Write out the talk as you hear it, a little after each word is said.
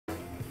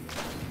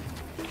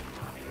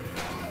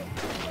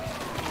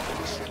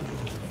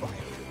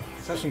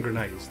have some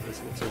grenades.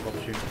 That's lots of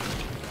opportunity.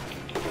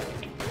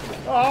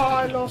 Oh,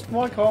 I lost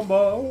my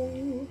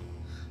combo.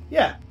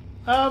 Yeah.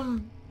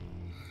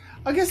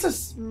 I guess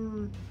that's. I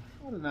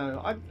don't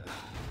know.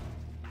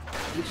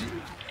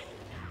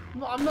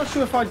 I'm not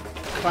sure if I'd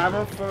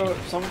clamour for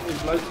something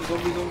with loads of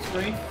zombies on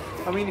screen.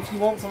 I mean, if you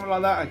want something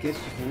like that, I guess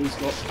you've always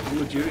got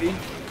Call of Duty.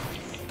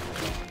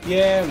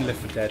 Yeah, and Left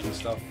 4 Dead and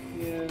stuff.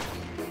 Yeah.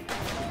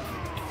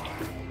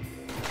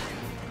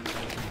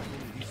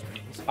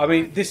 I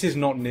mean, this is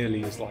not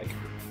nearly as like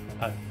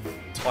a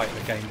tight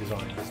a game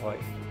design as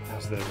like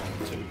as the 1,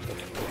 2,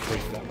 or 3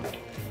 for that matter.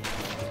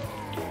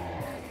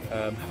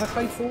 Have I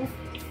played 4?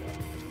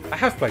 I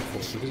have played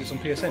 4 because it's on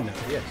PSN now.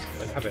 Yes,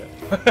 I have it.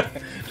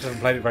 Just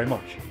haven't played it very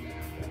much.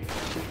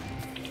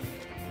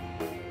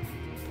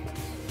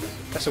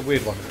 That's a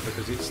weird one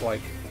because it's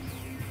like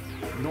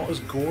not as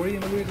gory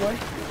in a weird way.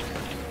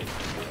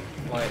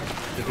 Like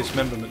the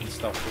dismemberment and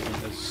stuff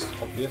isn't as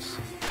obvious.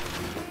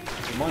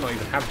 It might not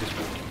even have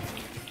dismemberment.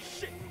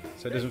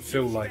 So it doesn't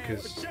feel like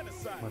as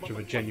much of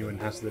a genuine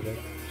hazard, which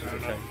is a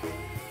shame.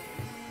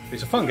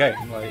 It's a fun game,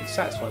 like it's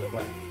satisfying to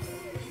play.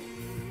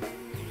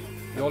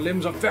 Your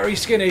limbs are very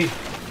skinny!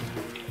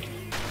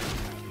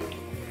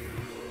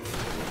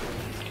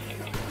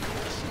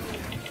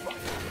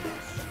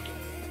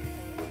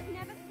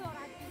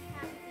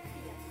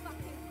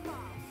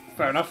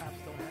 Fair enough.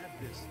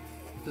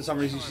 For some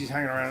reason she's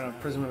hanging around in a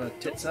prison with her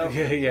tits out.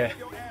 Yeah, yeah.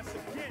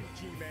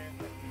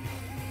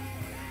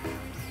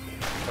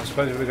 I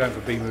suppose if we're going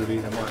for B-movie,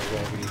 there might as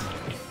well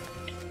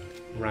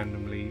be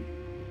randomly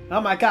Oh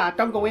my god,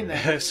 don't go in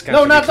there.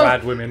 scantily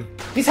clad women.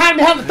 He's hiding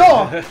behind the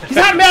door! He's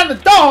hiding behind the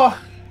door!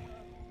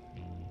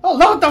 Oh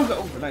Lord, don't go!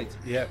 Oh, grenades.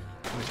 Yep.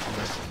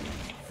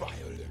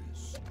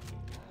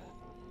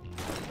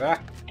 Ah,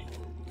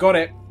 got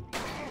it.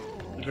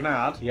 The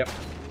grenade? Yep.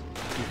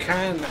 You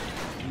can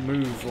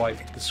move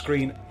like the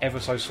screen ever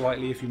so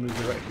slightly if you move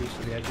directly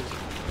to the edges.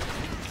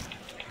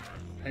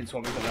 Hence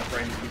why we got that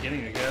brain at the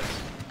beginning, I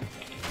guess.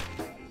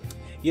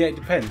 Yeah, it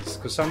depends,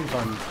 because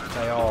sometimes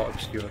they are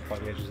obscured by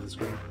the edges of the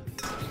screen.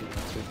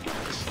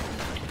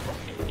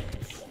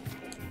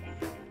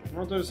 I'm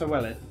not doing so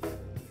well here.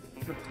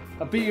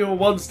 I beat you on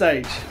one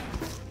stage.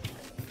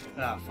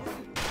 Ah, fuck.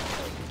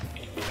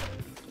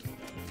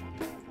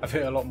 I've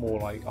hit a lot more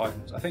like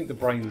items. I think the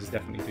brains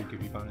definitely do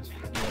give you bonus.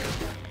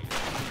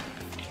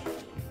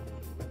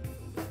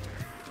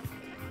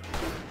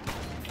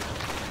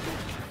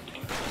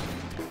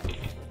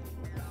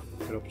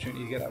 Good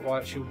opportunity to get that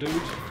riot shield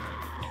dude.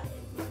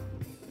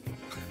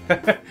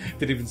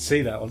 Didn't even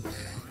see that one.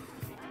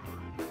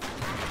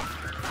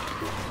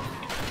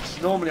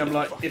 Normally I'm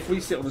like, if we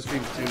sit on the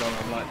screen for too long,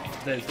 I'm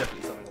like, there's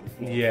definitely something on the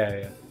floor. Yeah,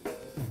 yeah.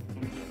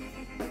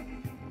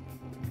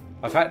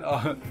 I've had,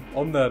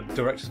 on the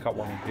Director's Cut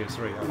one on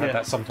PS3, I've had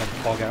that sometimes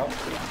bug out.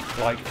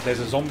 Like, there's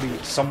a zombie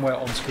somewhere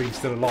on screen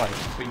still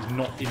alive, but he's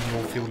not in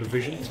your field of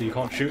vision, so you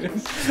can't shoot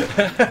him.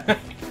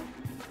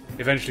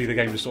 Eventually the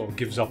game just sort of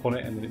gives up on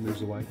it and then it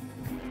moves away.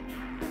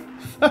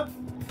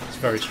 It's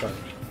very strange.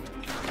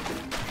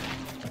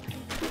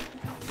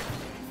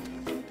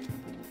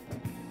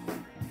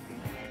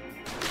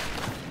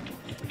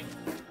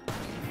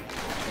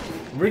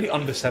 I'm really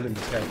underselling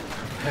this game.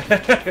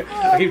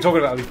 I keep talking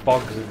about these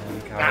bugs and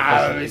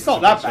No, it's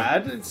not that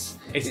bad. It's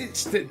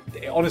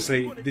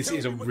honestly, this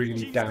is a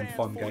really damn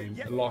fun game.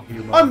 A lot of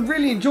humour. I'm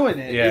really enjoying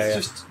it. Yeah, It's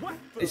just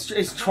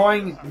it's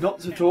trying not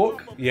to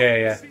talk. Yeah,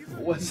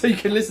 yeah. So you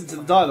can listen to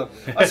the dialogue.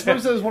 I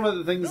suppose that was one of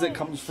the things that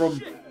comes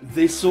from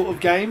this sort of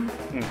game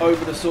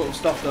over the sort of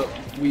stuff that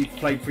we've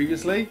played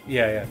previously.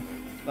 Yeah, yeah.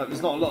 Like,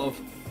 there's not a lot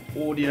of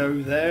audio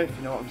there, if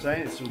you know what I'm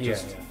saying. It's all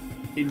just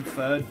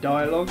inferred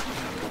dialogue.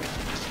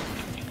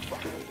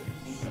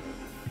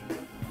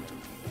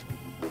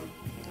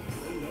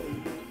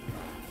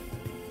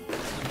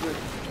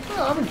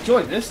 Oh, I'm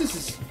enjoying this. This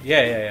is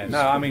Yeah.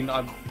 No, I mean,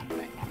 I'm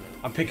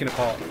picking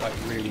apart like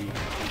really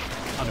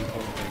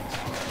unimportant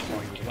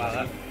things. wow.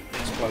 That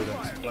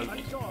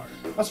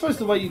Exploders. I suppose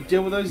the way you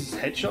deal with those is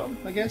headshot 'em,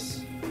 I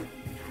guess.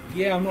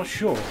 Yeah, I'm not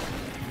sure.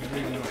 I'm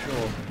really not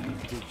sure.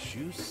 Did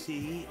you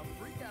see?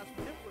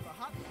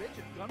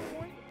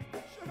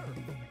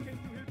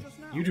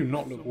 You do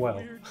not look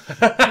well.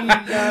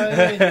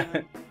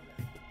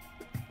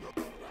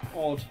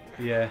 Odd.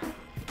 Yeah.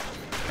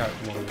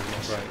 Character model is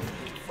not great.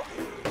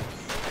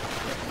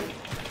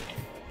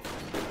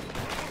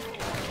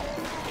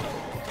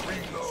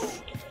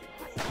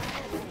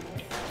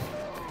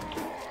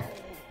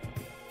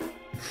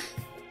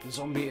 The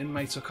zombie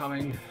inmates are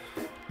coming.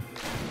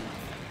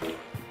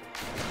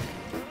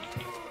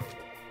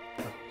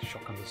 Oh,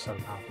 shotguns are so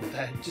powerful.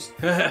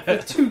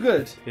 They're too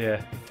good.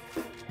 Yeah.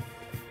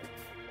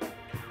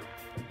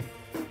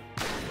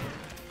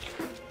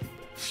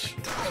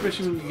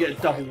 Especially when you get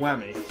a double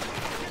whammy.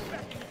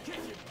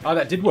 Oh,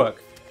 that did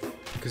work.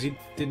 Because he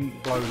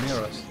didn't blow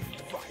near us.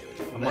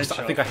 I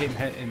think I hit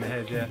him in the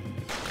head, yeah.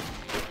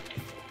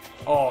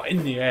 Oh,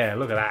 in the air,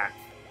 look at that.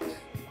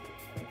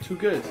 Too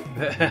good.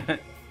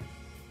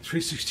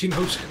 360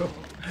 no scope.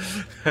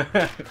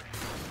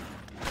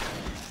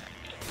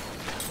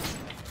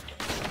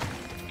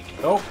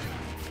 Oh!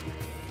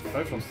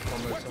 Both on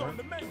those side.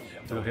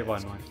 They got hit by a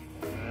knife.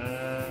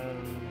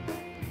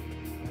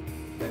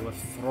 They were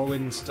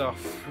throwing stuff.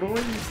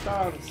 Throwing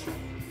stars.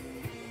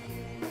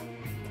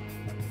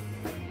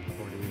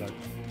 Probably reload.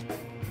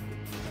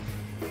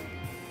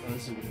 Oh,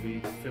 this is going to be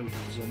filled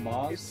with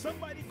zombies.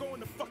 Somebody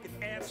going to fucking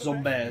answer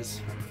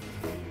Zombies.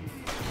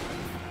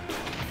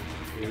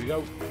 Here we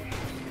go.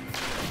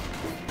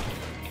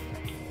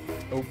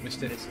 Oh,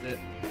 missed it. Missed it.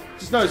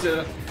 Just notice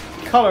that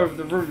the colour of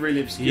the room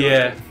really obscure.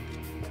 Yeah.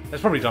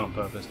 That's probably done on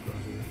purpose, to be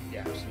honest with you. Yeah,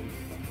 absolutely.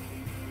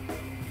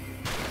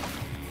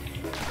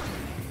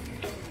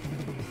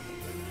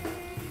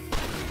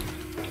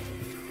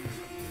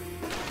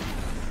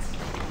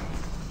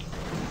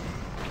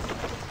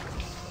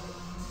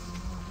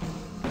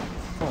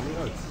 Come on,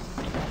 reload.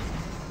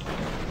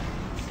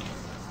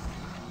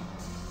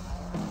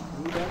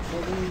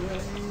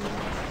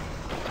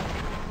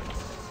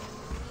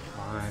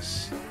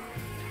 Nice.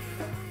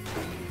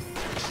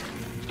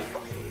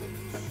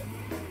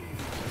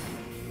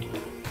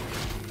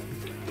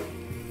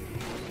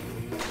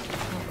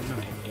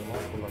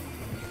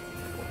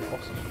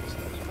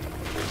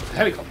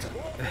 Helicopter.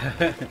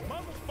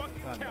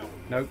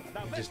 Nope,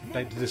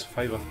 they did us a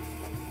favour.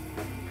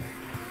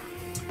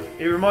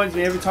 It reminds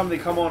me every time they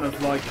come on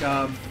of like,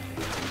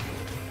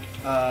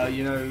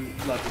 you know,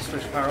 like the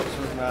special power-ups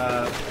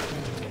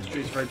from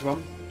Streets of Rage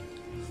 1.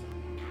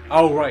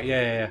 Oh, right,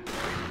 yeah. You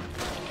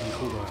can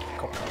call the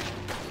cop car.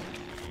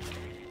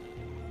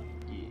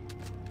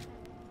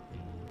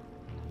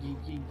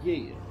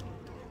 Yeah.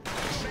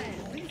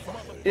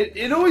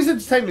 It always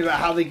entertained me about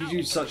how they could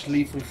use such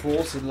lethal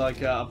force in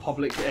like a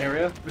public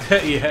area.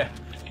 Yeah.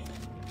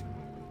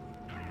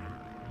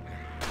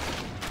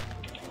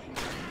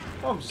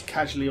 I'm just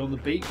casually on the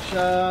beach.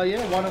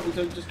 Yeah, why not we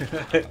don't just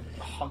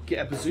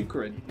get a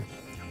bazooka in?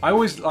 I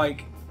always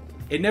like.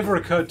 It never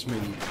occurred to me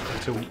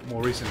until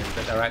more recently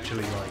that they're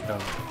actually like.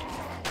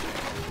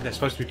 They're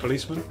supposed to be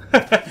policemen.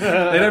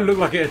 They don't look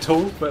like it at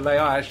all, but they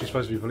are actually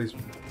supposed to be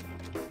policemen.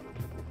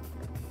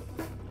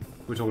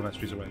 We're talking about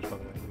Streets of Rage, by the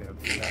way.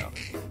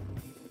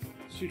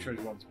 Streets of Rage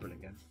 1's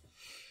brilliant again.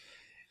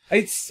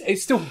 It's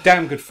still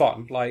damn good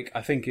fun. Like,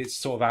 I think it's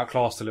sort of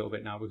outclassed a little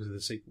bit now because of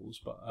the sequels,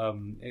 but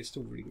it's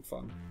still really good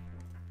fun.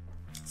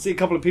 See, a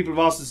couple of people have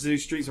asked us to do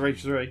Streets of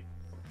Rage 3.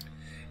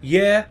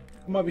 Yeah,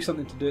 it might be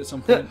something to do at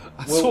some point.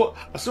 I saw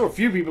a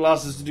few people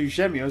ask us to do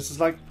Shenmue. It's just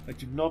like, I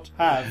do not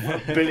have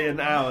a billion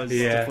hours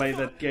to play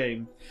that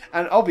game.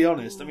 And I'll be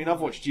honest, I mean,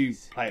 I've watched you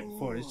play it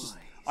before. It's just,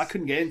 I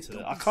couldn't get into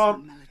it. I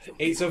can't.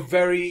 It's a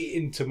very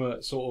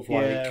intimate sort of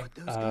like,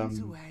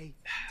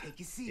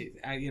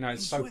 you know,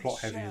 it's so plot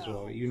heavy as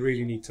well. You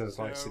really need to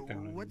like sit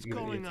down and give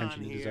it the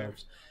attention it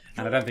deserves.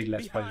 And I don't think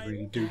Let's Plays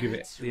really do give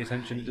it the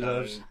attention it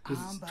deserves. Because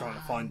it's trying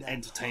to find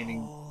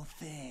entertaining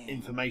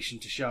information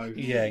to show.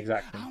 Yeah,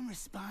 exactly. Can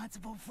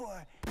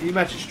you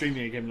imagine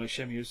streaming a game like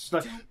Shenmue? It's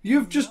like,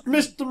 you've just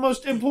missed the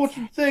most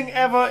important thing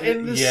ever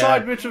in this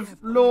side bit of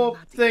lore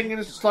thing, and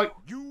it's just like,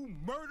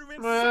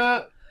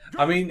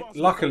 I mean,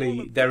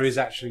 luckily there is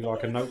actually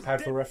like a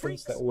notepad for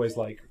reference that always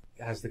like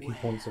has the key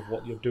points of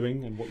what you're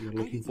doing and what you're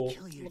looking for.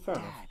 fair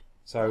enough.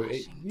 So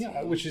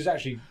which is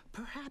actually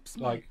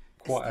like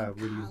quite a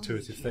really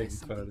intuitive thing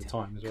for the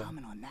time as well.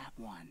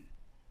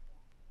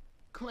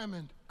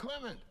 Clement,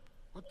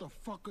 what the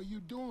fuck are you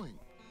doing?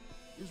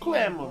 It's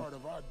Clement. part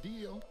of our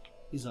deal.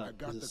 He's I a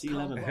got the sea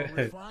compound lemon.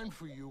 refined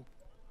for you.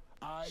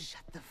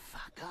 Shut the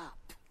fuck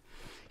up.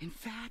 In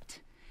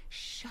fact,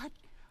 shut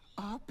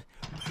up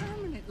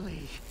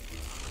permanently.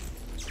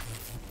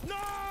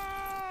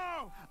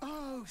 No!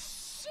 Oh,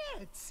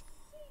 shit!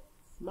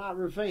 My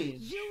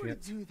revenge. You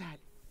would do that,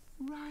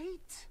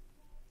 right?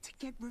 To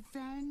get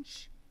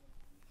revenge?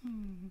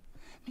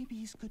 Maybe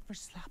he's good for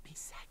sloppy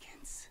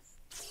seconds.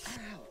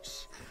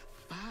 Ouch.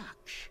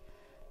 Fuck.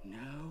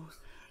 No,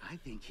 I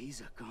think he's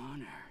a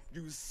goner.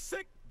 You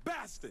sick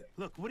bastard!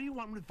 Look, what do you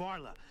want with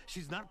Varla?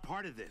 She's not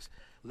part of this.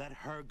 Let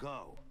her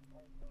go.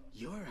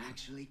 You're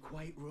actually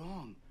quite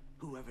wrong,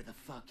 whoever the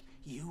fuck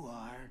you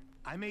are.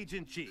 I'm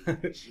Agent G.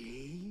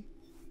 G?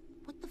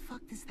 What the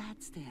fuck does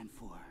that stand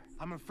for?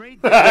 I'm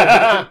afraid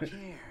Care,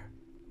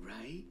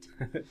 right?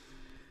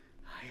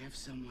 I have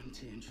someone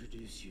to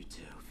introduce you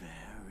to.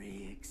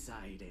 Very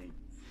exciting.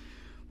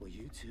 Will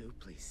you two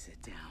please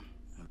sit down,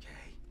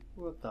 okay?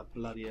 What the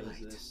bloody hell is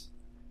this?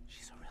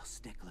 She's a real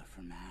stickler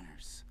for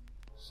manners.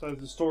 So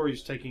the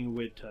story's taking a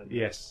weird turn.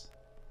 Yes.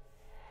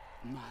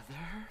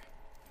 Mother,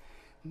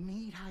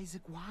 meet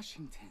Isaac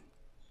Washington.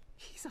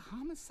 He's a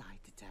homicide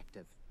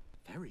detective.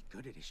 Very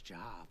good at his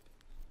job.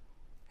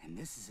 And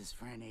this is his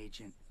friend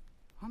Agent.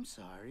 I'm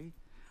sorry,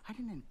 I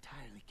didn't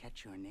entirely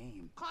catch your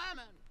name.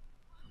 Clement,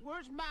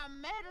 where's my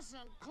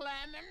medicine,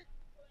 Clement?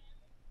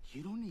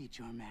 You don't need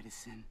your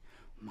medicine,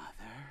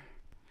 Mother.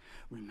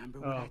 Remember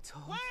what I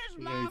told you? Where's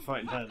You're gonna my be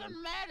fighting her fucking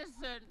then.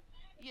 medicine,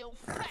 you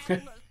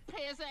fabulous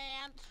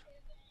peasant?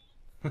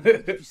 I'll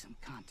give you some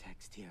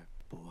context here,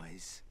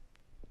 boys.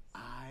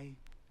 I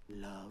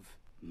love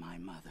my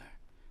mother.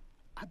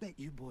 I bet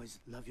you boys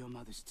love your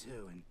mothers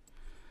too and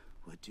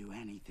would do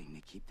anything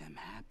to keep them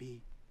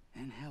happy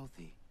and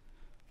healthy.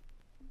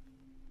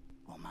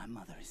 Well, my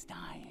mother is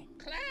dying.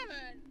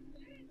 Clement,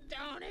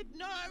 don't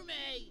ignore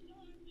me.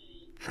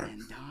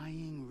 And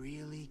dying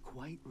really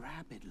quite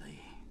rapidly.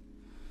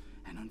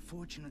 And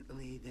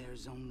unfortunately,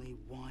 there's only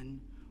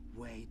one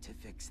way to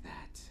fix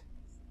that.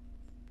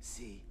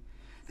 See,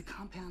 the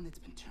compound that's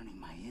been turning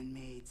my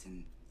inmates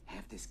and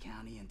half this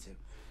county into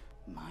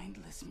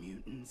mindless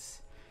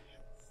mutants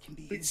can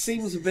be. It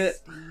seems a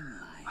bit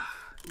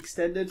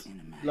extended.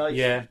 Like,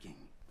 yeah,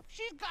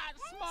 She's got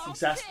small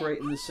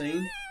exasperating the tits.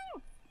 scene.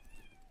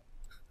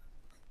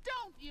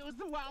 Don't use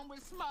the one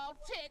with small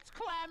tits,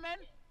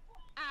 Clement.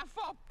 I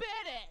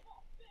forbid it.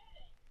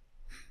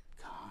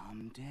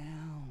 Calm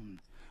down,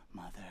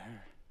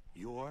 Mother.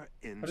 You're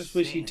insane. I just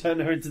wish he'd turn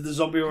her into the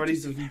zombie already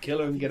so we can kill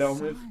her and get on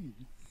with.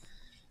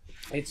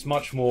 it's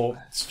much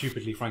more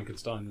stupidly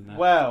Frankenstein than that.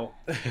 Wow.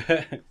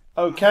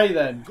 Okay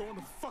then. Going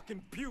to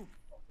fucking puke.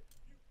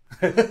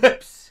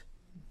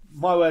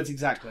 My words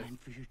exactly. Time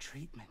for your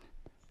treatment,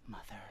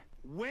 Mother.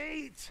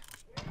 Wait!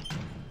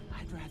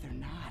 I'd rather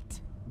not.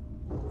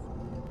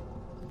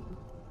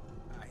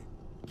 I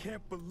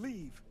can't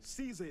believe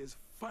Caesar is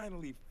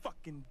finally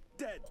fucking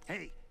dead.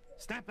 Hey,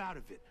 snap out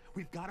of it.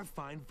 We've got to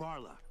find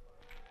Varla.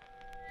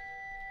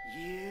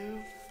 You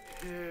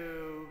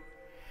two,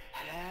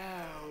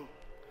 hello,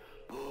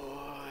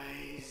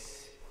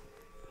 boys.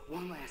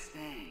 One last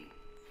thing.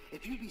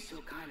 If you'd be so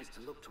kind as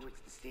to look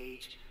towards the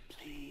stage,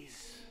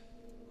 please.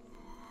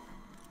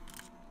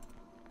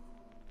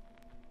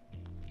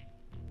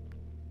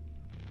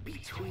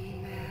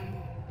 Between them,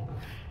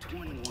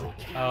 21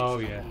 counts Oh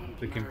yeah, of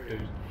the murder,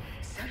 conclusion.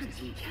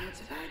 17 counts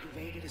of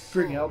aggravated assault.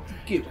 Bring out the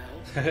guilt.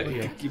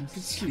 Yeah. Give him to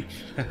sleep.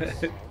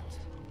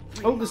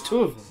 Oh, there's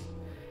two of them.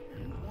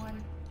 And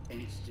one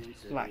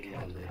instance of Black being a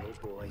hat.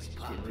 little boy's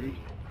puppy.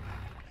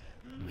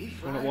 We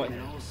Why not fried white?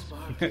 an old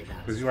Sparky about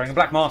Because he's wearing a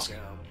black mask. 6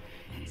 months ago,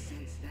 and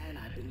since then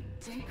I've been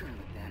tinkering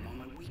with them on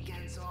my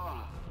weekends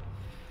off.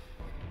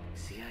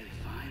 See how you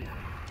find them.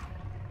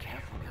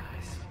 Careful,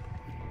 guys.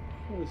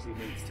 Obviously,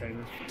 the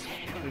entertainers.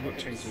 They've got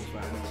chainsaws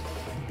vans.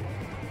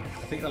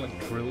 I think they're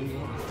like drills.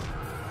 Aren't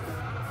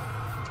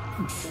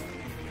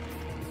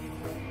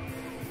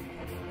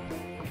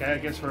Okay, I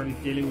guess we're only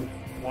dealing with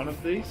one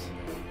of these.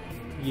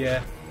 they?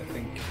 Yeah, I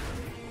think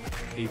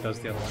he does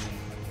the other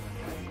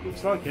one.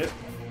 Looks like it.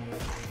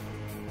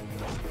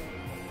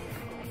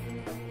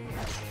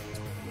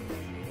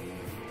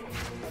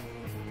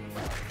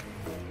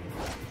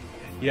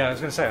 Yeah, I was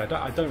going to say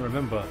I don't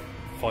remember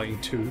fighting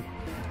two,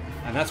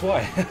 and that's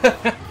why.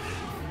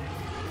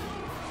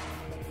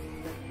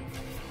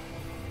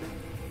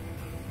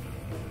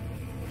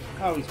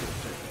 Oh, he's got a